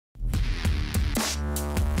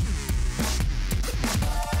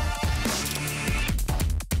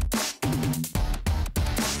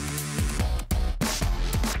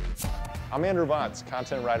I'm Andrew Vance,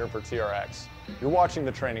 content writer for TRX. You're watching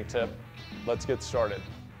The Training Tip. Let's get started.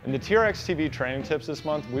 In the TRXtv training tips this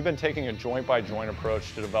month, we've been taking a joint-by-joint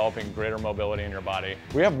approach to developing greater mobility in your body.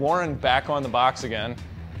 We have Lauren back on the box again,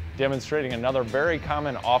 demonstrating another very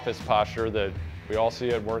common office posture that we all see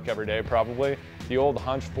at work every day probably, the old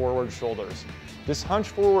hunch forward shoulders. This hunch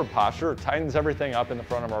forward posture tightens everything up in the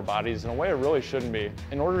front of our bodies in a way it really shouldn't be.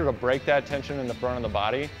 In order to break that tension in the front of the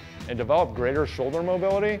body and develop greater shoulder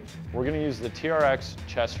mobility, we're going to use the TRX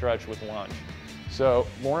chest stretch with lunge. So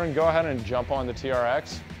Lauren, go ahead and jump on the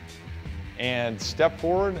TRX and step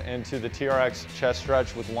forward into the TRX chest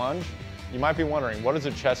stretch with lunge. You might be wondering, what does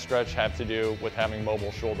a chest stretch have to do with having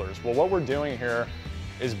mobile shoulders? Well, what we're doing here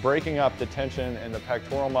is breaking up the tension in the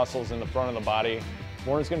pectoral muscles in the front of the body.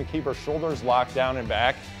 Lauren's gonna keep her shoulders locked down and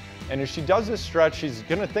back. And as she does this stretch, she's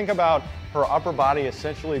gonna think about her upper body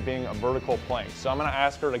essentially being a vertical plank. So I'm gonna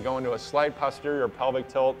ask her to go into a slight posterior pelvic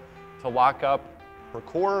tilt to lock up her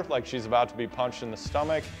core like she's about to be punched in the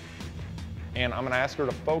stomach. And I'm gonna ask her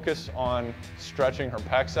to focus on stretching her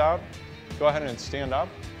pecs out. Go ahead and stand up.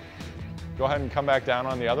 Go ahead and come back down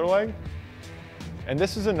on the other leg. And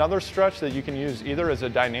this is another stretch that you can use either as a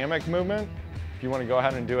dynamic movement, if you wanna go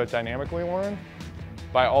ahead and do it dynamically, Lauren,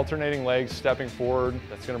 by alternating legs, stepping forward,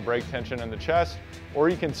 that's gonna break tension in the chest, or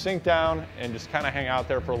you can sink down and just kind of hang out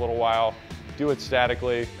there for a little while, do it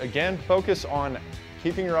statically. Again, focus on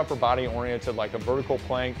keeping your upper body oriented like a vertical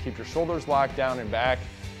plank, keep your shoulders locked down and back,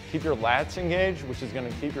 keep your lats engaged, which is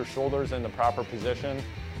gonna keep your shoulders in the proper position.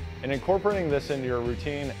 And incorporating this into your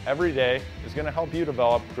routine every day is gonna help you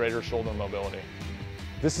develop greater shoulder mobility.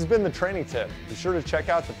 This has been The Training Tip. Be sure to check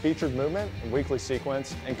out the featured movement and weekly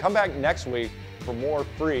sequence and come back next week for more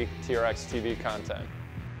free TRXtv content.